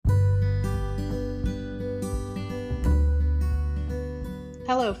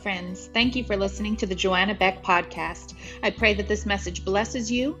Hello, friends. Thank you for listening to the Joanna Beck podcast. I pray that this message blesses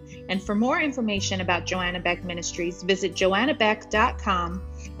you. And for more information about Joanna Beck Ministries, visit joannabeck.com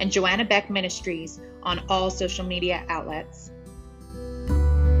and Joanna Beck Ministries on all social media outlets.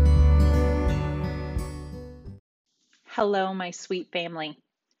 Hello, my sweet family.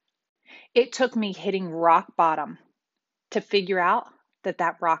 It took me hitting rock bottom to figure out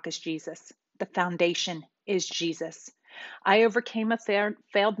that rock is Jesus. The foundation is Jesus. I overcame a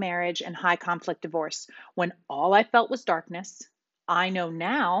failed marriage and high conflict divorce when all I felt was darkness. I know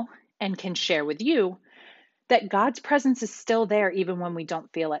now and can share with you that God's presence is still there even when we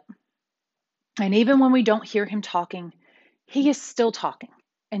don't feel it. And even when we don't hear him talking, he is still talking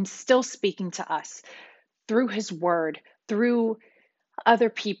and still speaking to us through his word, through other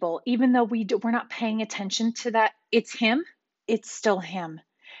people. Even though we're not paying attention to that, it's him, it's still him.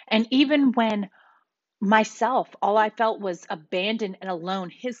 And even when myself, all I felt was abandoned and alone,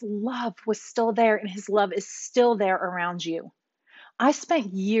 his love was still there, and his love is still there around you. I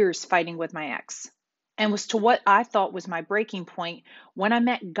spent years fighting with my ex and was to what I thought was my breaking point when I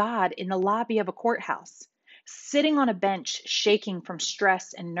met God in the lobby of a courthouse, sitting on a bench, shaking from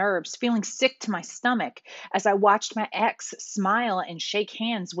stress and nerves, feeling sick to my stomach as I watched my ex smile and shake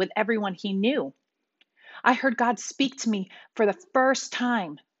hands with everyone he knew. I heard God speak to me for the first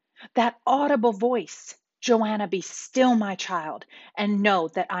time. That audible voice, Joanna, be still, my child, and know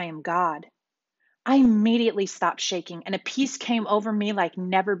that I am God. I immediately stopped shaking, and a peace came over me like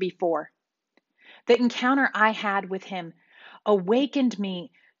never before. The encounter I had with him awakened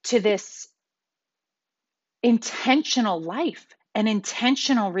me to this intentional life, an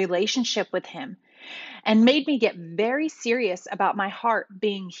intentional relationship with him, and made me get very serious about my heart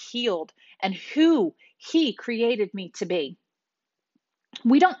being healed and who he created me to be.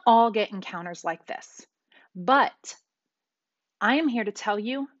 We don't all get encounters like this, but I am here to tell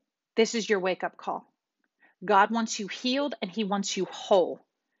you this is your wake-up call. God wants you healed and he wants you whole.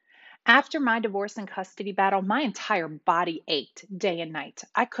 After my divorce and custody battle, my entire body ached day and night.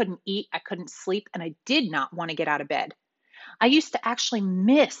 I couldn't eat, I couldn't sleep, and I did not want to get out of bed. I used to actually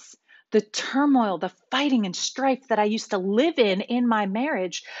miss the turmoil, the fighting and strife that I used to live in my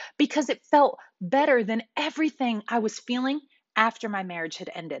marriage because it felt better than everything I was feeling after my marriage had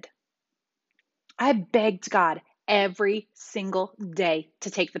ended. I begged God every single day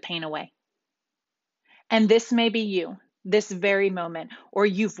to take the pain away. And this may be you, this very moment, or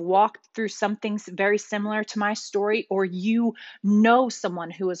you've walked through something very similar to my story, or you know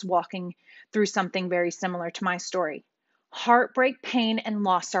someone who is walking through something very similar to my story. Heartbreak, pain, and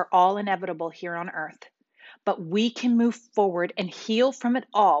loss are all inevitable here on earth, but we can move forward and heal from it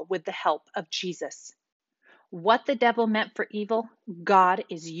all with the help of Jesus. What the devil meant for evil, God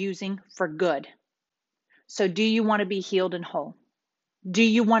is using for good. So do you want to be healed and whole? Do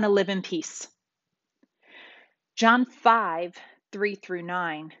you want to live in peace? John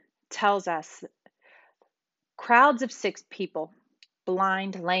 5:3-9 tells us crowds of sick people,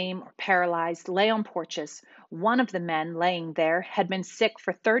 blind, lame, or paralyzed, lay on porches. One of the men laying there had been sick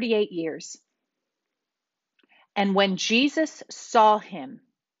for 38 years. And when Jesus saw him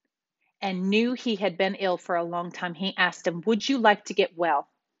and knew he had been ill for a long time, he asked him, "Would you like to get well?"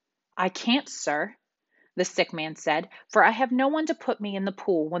 "I can't, sir," the sick man said, "for I have no one to put me in the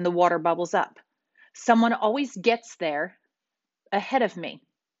pool when the water bubbles up. Someone always gets there ahead of me."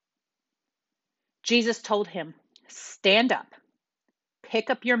 Jesus told him, "Stand up,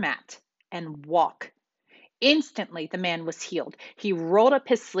 pick up your mat, and walk." Instantly, the man was healed. He rolled up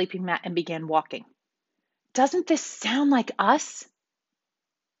his sleeping mat and began walking. Doesn't this sound like us?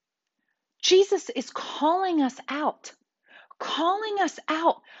 Jesus is calling us out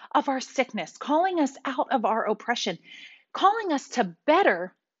of our sickness, calling us out of our oppression, calling us to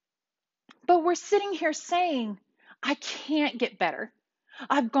better. But we're sitting here saying, I can't get better.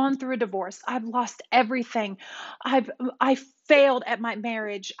 I've gone through a divorce. I've lost everything. I failed at my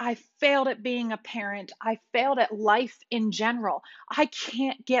marriage. I failed at being a parent. I failed at life in general. I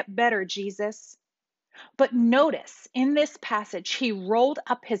can't get better, Jesus. But notice in this passage, he rolled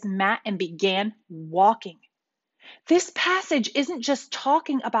up his mat and began walking. This passage isn't just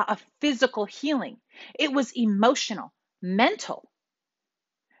talking about a physical healing. It was emotional, mental.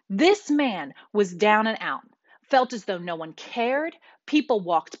 This man was down and out, felt as though no one cared. People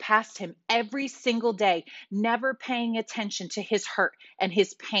walked past him every single day, never paying attention to his hurt and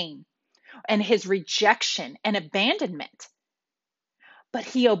his pain and his rejection and abandonment. But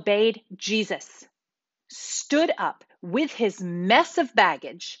he obeyed Jesus, stood up with his mess of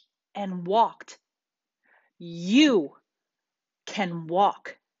baggage, and walked. You can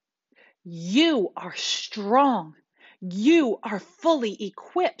walk. You are strong. You are fully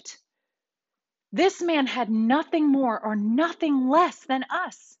equipped. This man had nothing more or nothing less than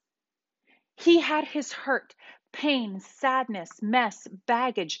us. He had his hurt, pain, sadness, mess,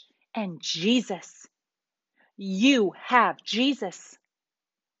 baggage, and Jesus. You have Jesus.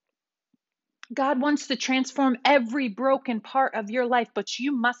 God wants to transform every broken part of your life, but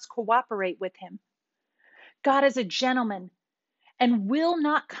you must cooperate with him. God is a gentleman and will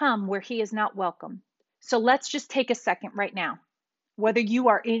not come where he is not welcome. So let's just take a second right now. Whether you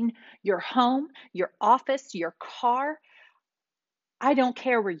are in your home, your office, your car, I don't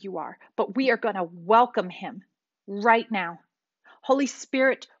care where you are, but we are going to welcome him right now. Holy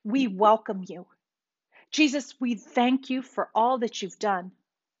Spirit, we welcome you. Jesus, we thank you for all that you've done.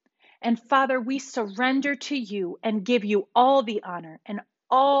 And Father, we surrender to you and give you all the honor and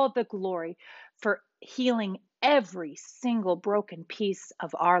all the glory for healing every single broken piece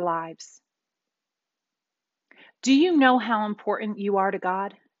of our lives. Do you know how important you are to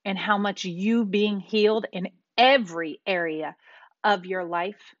God and how much you being healed in every area of your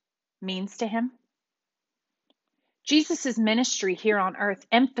life means to him? Jesus' ministry here on earth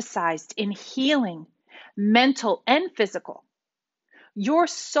emphasized in healing, mental and physical. Your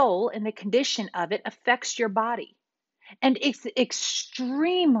soul and the condition of it affects your body. And it's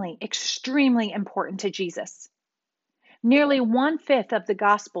extremely, extremely important to Jesus. Nearly 1/5 of the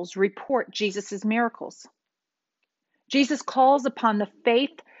Gospels report Jesus' miracles. Jesus calls upon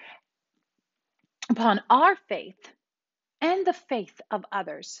upon our faith and the faith of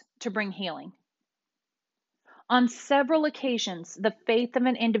others to bring healing. On several occasions, the faith of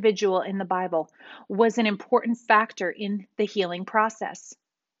an individual in the Bible was an important factor in the healing process.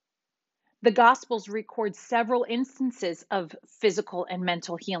 The Gospels record several instances of physical and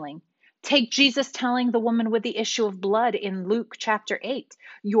mental healing. Take Jesus telling the woman with the issue of blood in Luke chapter 8,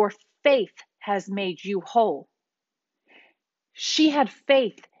 "Your faith has made you whole." She had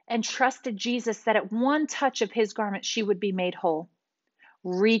faith and trusted Jesus that at one touch of his garment she would be made whole.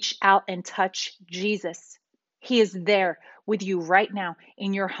 Reach out and touch Jesus. He is there with you right now,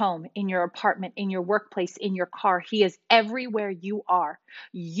 in your home, in your apartment, in your workplace, in your car. He is everywhere you are.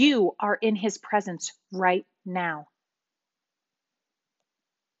 You are in his presence right now.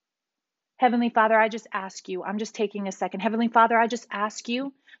 Heavenly Father, I just ask you, I'm just taking a second. Heavenly Father, I just ask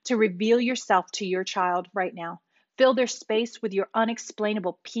you to reveal yourself to your child right now. Fill their space with your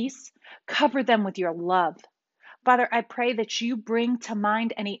unexplainable peace. Cover them with your love. Father, I pray that you bring to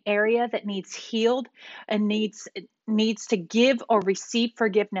mind any area that needs healed and needs to give or receive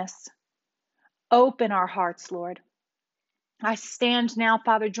forgiveness. Open our hearts, Lord. I stand now,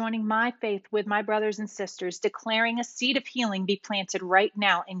 Father, joining my faith with my brothers and sisters, declaring a seed of healing be planted right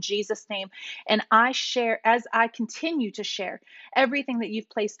now in Jesus' name. And I share, as I continue to share everything that you've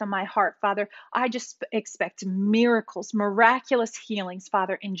placed on my heart, Father, I just expect miracles, miraculous healings,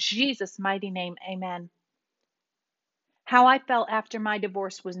 Father, in Jesus' mighty name, amen. How I felt after my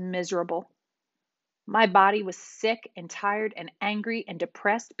divorce was miserable. My body was sick and tired and angry and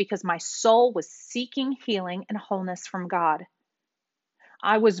depressed because my soul was seeking healing and wholeness from God.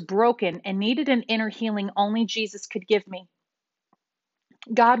 I was broken and needed an inner healing only Jesus could give me.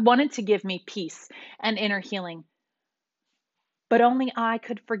 God wanted to give me peace and inner healing, but only I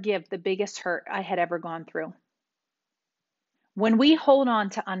could forgive the biggest hurt I had ever gone through. When we hold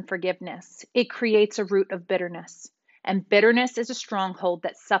on to unforgiveness, it creates a root of bitterness. And bitterness is a stronghold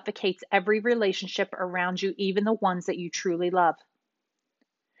that suffocates every relationship around you, even the ones that you truly love.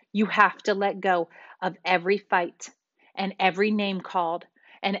 You have to let go of every fight and every name called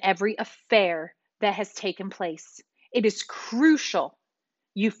and every affair that has taken place. It is crucial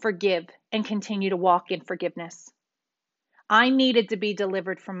you forgive and continue to walk in forgiveness. I needed to be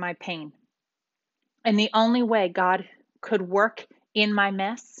delivered from my pain. And the only way God could work in my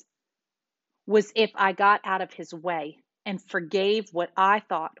mess was if I got out of his way and forgave what I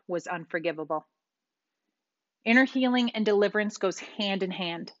thought was unforgivable. Inner healing and deliverance goes hand in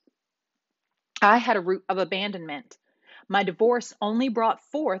hand. I had a root of abandonment. My divorce only brought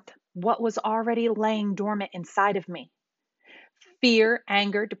forth what was already laying dormant inside of me. Fear,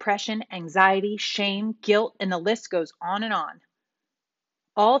 anger, depression, anxiety, shame, guilt, and the list goes on and on.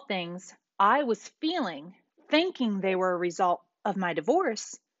 All things I was feeling, thinking they were a result of my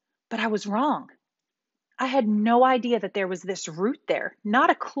divorce, but I was wrong. I had no idea that there was this root there, not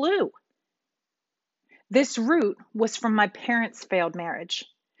a clue. This root was from my parents' failed marriage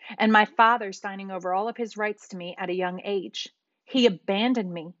and my father signing over all of his rights to me at a young age. He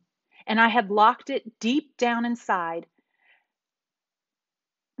abandoned me, and I had locked it deep down inside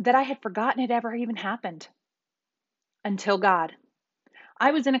that I had forgotten it ever even happened. Until God.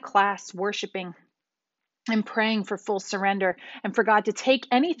 I was in a class worshiping, and praying for full surrender and for God to take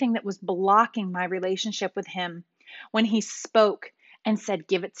anything that was blocking my relationship with Him. When He spoke and said,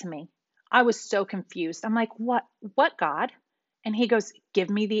 "Give it to me," I was so confused. I'm like, What, God? And He goes, "Give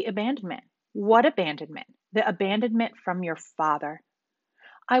me the abandonment." What abandonment? The abandonment from your father.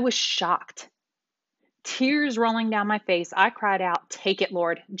 I was shocked. Tears rolling down my face. I cried out, "Take it,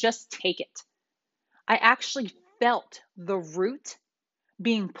 Lord. Just take it." I actually felt the root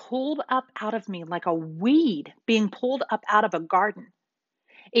being pulled up out of me like a weed being pulled up out of a garden.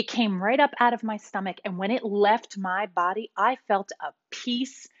 It came right up out of my stomach. And when it left my body, I felt a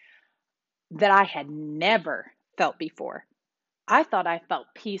peace that I had never felt before. I thought I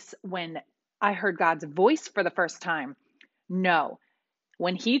felt peace when I heard God's voice for the first time. No,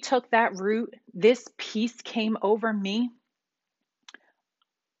 when He took that root, this peace came over me.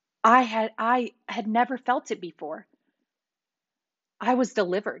 I had never felt it before. I was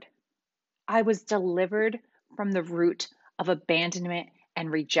delivered. I was delivered from the root of abandonment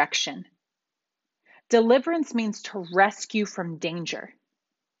and rejection. Deliverance means to rescue from danger.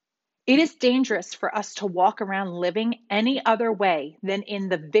 It is dangerous for us to walk around living any other way than in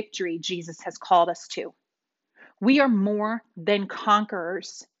the victory Jesus has called us to. We are more than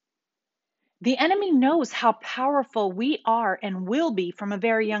conquerors. The enemy knows how powerful we are and will be from a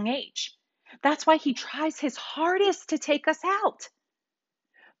very young age. That's why he tries his hardest to take us out.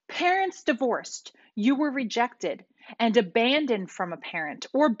 Parents divorced, you were rejected and abandoned from a parent,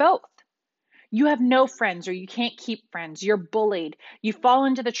 or both. You have no friends or you can't keep friends. You're bullied. You fall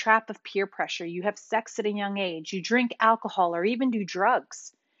into the trap of peer pressure. You have sex at a young age. You drink alcohol or even do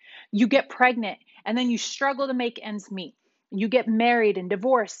drugs. You get pregnant and then you struggle to make ends meet. You get married and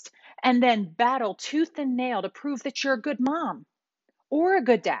divorced and then battle tooth and nail to prove that you're a good mom or a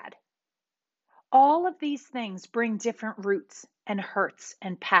good dad. All of these things bring different roots and hurts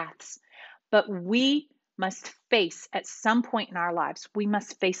and paths, but we must face at some point in our lives, we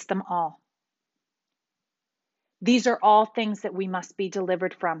must face them all. These are all things that we must be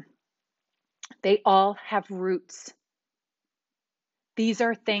delivered from. They all have roots. These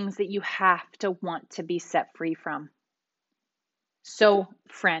are things that you have to want to be set free from. So,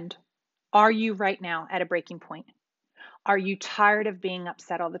 friend, are you right now at a breaking point? Are you tired of being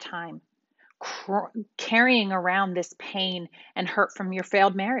upset all the time? Carrying around this pain and hurt from your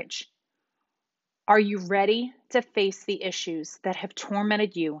failed marriage? Are you ready to face the issues that have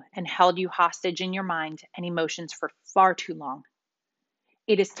tormented you and held you hostage in your mind and emotions for far too long?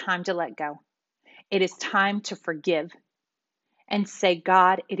 It is time to let go. It is time to forgive and say,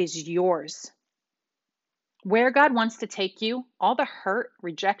 God, it is yours. Where God wants to take you, all the hurt,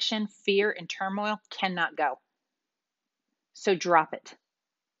 rejection, fear, and turmoil cannot go. So drop it.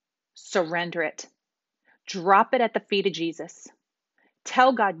 Surrender it. Drop it at the feet of Jesus.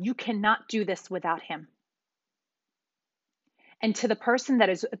 Tell God you cannot do this without Him. And to the person that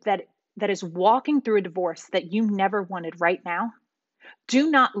is walking through a divorce that you never wanted right now,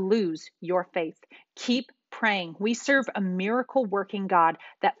 do not lose your faith. Keep praying. We serve a miracle working God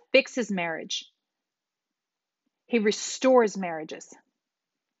that fixes marriage. He restores marriages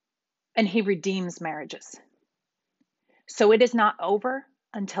and He redeems marriages. So it is not over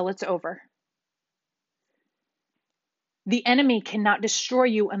until it's over. The enemy cannot destroy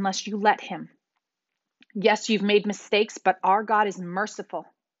you unless you let him. Yes, you've made mistakes, but our God is merciful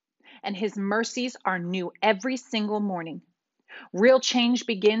and His mercies are new every single morning. Real change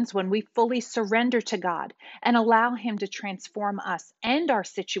begins when we fully surrender to God and allow Him to transform us and our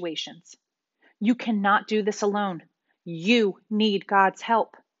situations. You cannot do this alone. You need God's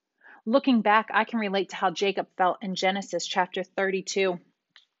help. Looking back, I can relate to how Jacob felt in Genesis chapter 32,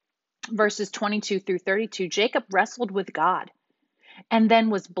 verses 22 through 32. Jacob wrestled with God and then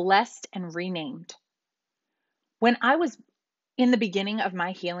was blessed and renamed. When I was in the beginning of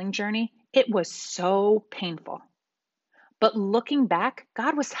my healing journey, it was so painful. But looking back,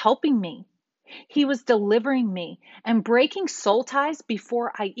 God was helping me. He was delivering me and breaking soul ties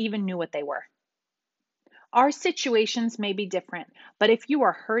before I even knew what they were. Our situations may be different, but if you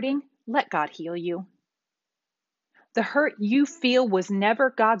are hurting, let God heal you. The hurt you feel was never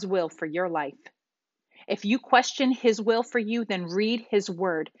God's will for your life. If you question His will for you, then read His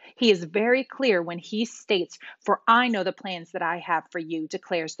word. He is very clear when He states, "For I know the plans that I have for you,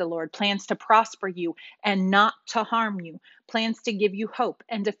 declares the Lord, plans to prosper you and not to harm you, plans to give you hope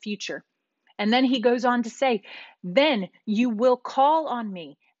and a future." And then He goes on to say, "Then you will call on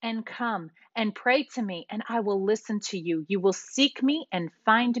me and come and pray to me, and I will listen to you. You will seek me and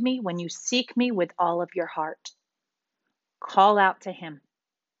find me when you seek me with all of your heart." Call out to Him.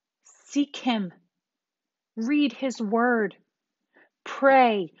 Seek Him. Read His word.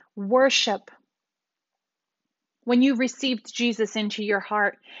 Pray. Worship. When you received Jesus into your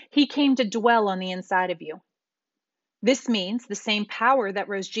heart, he came to dwell on the inside of you. This means the same power that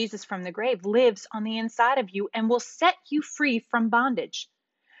rose Jesus from the grave lives on the inside of you and will set you free from bondage.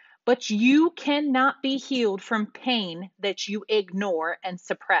 But you cannot be healed from pain that you ignore and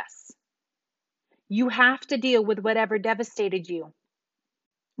suppress. You have to deal with whatever devastated you.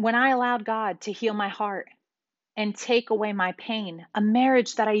 When I allowed God to heal my heart and take away my pain, a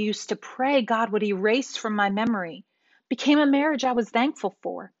marriage that I used to pray God would erase from my memory became a marriage I was thankful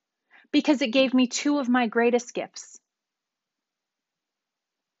for because it gave me two of my greatest gifts,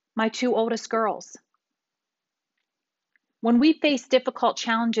 my two oldest girls. When we face difficult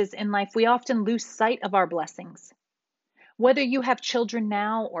challenges in life, we often lose sight of our blessings. Whether you have children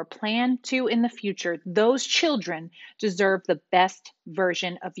now or plan to in the future, those children deserve the best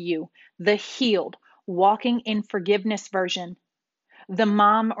version of you, the healed, walking in forgiveness version, the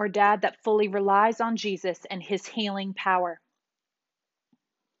mom or dad that fully relies on Jesus and his healing power.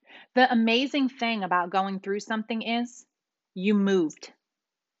 The amazing thing about going through something is you moved.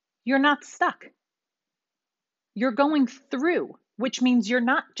 You're not stuck. You're going through, which means you're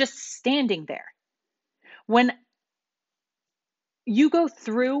not just standing there. When you go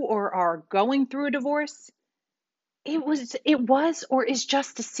through or are going through a divorce, it was or is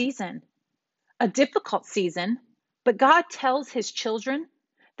just a season, a difficult season, but God tells his children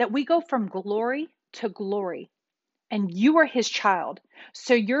that we go from glory to glory, and you are his child.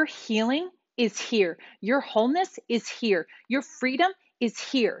 So your healing is here. Your wholeness is here. Your freedom is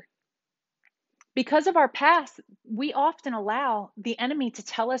here. Because of our past, we often allow the enemy to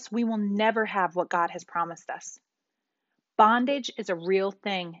tell us we will never have what God has promised us. Bondage is a real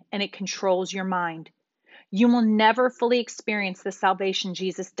thing, and it controls your mind. You will never fully experience the salvation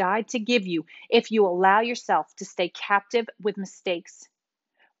Jesus died to give you if you allow yourself to stay captive with mistakes.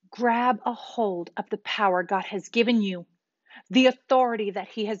 Grab a hold of the power God has given you, the authority that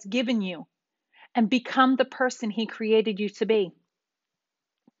he has given you, and become the person he created you to be.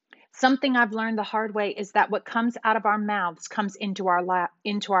 Something I've learned the hard way is that what comes out of our mouths comes into our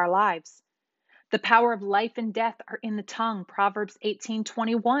lives. The power of life and death are in the tongue, Proverbs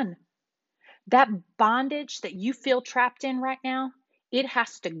 18:21. That bondage that you feel trapped in right now, it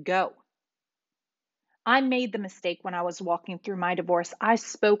has to go. I made the mistake when I was walking through my divorce. I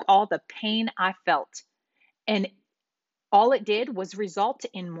spoke all the pain I felt, and all it did was result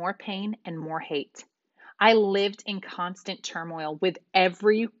in more pain and more hate. I lived in constant turmoil with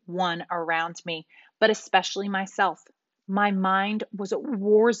everyone around me, but especially myself. My mind was a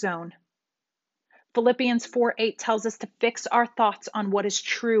war zone. Philippians 4:8 tells us to fix our thoughts on what is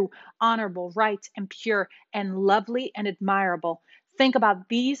true, honorable, right, and pure, and lovely and admirable. Think about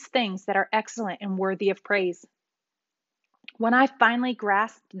these things that are excellent and worthy of praise. When I finally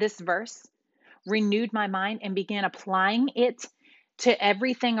grasped this verse, renewed my mind, and began applying it to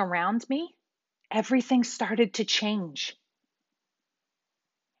everything around me, everything started to change.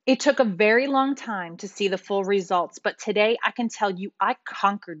 It took a very long time to see the full results, but today I can tell you I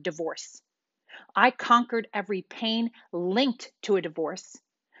conquered divorce. I conquered every pain linked to a divorce.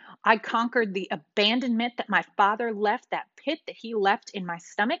 I conquered the abandonment that my father left, that pit that he left in my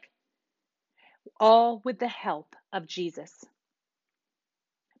stomach, all with the help of Jesus.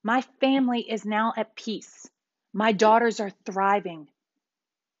 My family is now at peace. My daughters are thriving.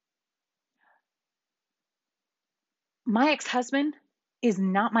 My ex-husband is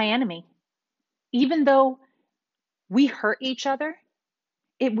not my enemy. Even though we hurt each other,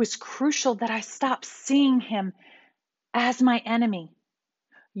 it was crucial that I stop seeing him as my enemy.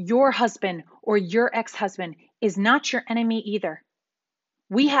 Your husband or your ex-husband is not your enemy either.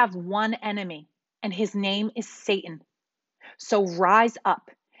 We have one enemy, and his name is Satan. So rise up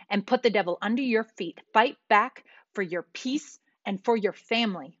and put the devil under your feet. Fight back for your peace and for your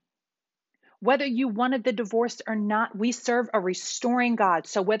family. Whether you wanted the divorce or not, we serve a restoring God.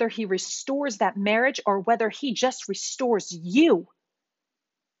 So whether he restores that marriage or whether he just restores you.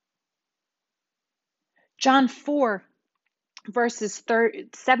 John 4, verses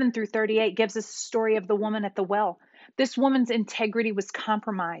 7 through 38 gives us a story of the woman at the well. This woman's integrity was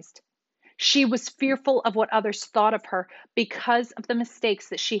compromised. She was fearful of what others thought of her because of the mistakes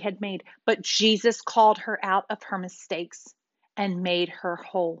that she had made. But Jesus called her out of her mistakes and made her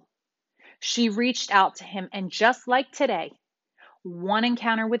whole. She reached out to him, and just like today, one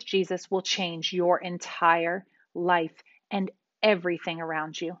encounter with Jesus will change your entire life and everything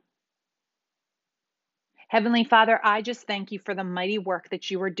around you. Heavenly Father, I just thank you for the mighty work that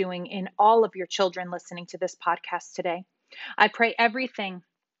you are doing in all of your children listening to this podcast today. I pray everything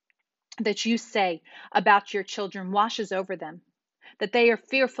that you say about your children washes over them, that they are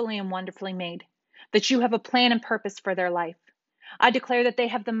fearfully and wonderfully made, that you have a plan and purpose for their life. I declare that they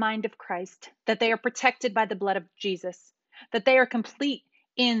have the mind of Christ, that they are protected by the blood of Jesus, that they are complete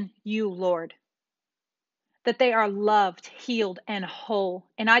in you, Lord, that they are loved, healed, and whole.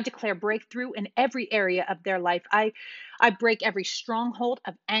 And I declare breakthrough in every area of their life. I break every stronghold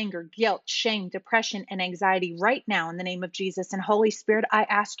of anger, guilt, shame, depression, and anxiety right now in the name of Jesus. And Holy Spirit, I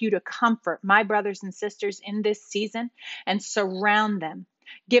ask you to comfort my brothers and sisters in this season and surround them.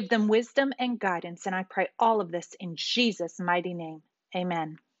 Give them wisdom and guidance. And I pray all of this in Jesus' mighty name.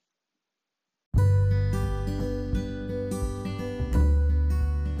 Amen.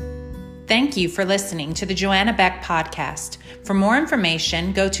 Thank you for listening to the Joanna Beck podcast. For more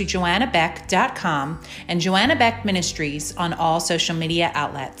information, go to joannabeck.com and Joanna Beck Ministries on all social media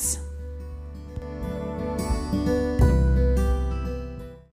outlets.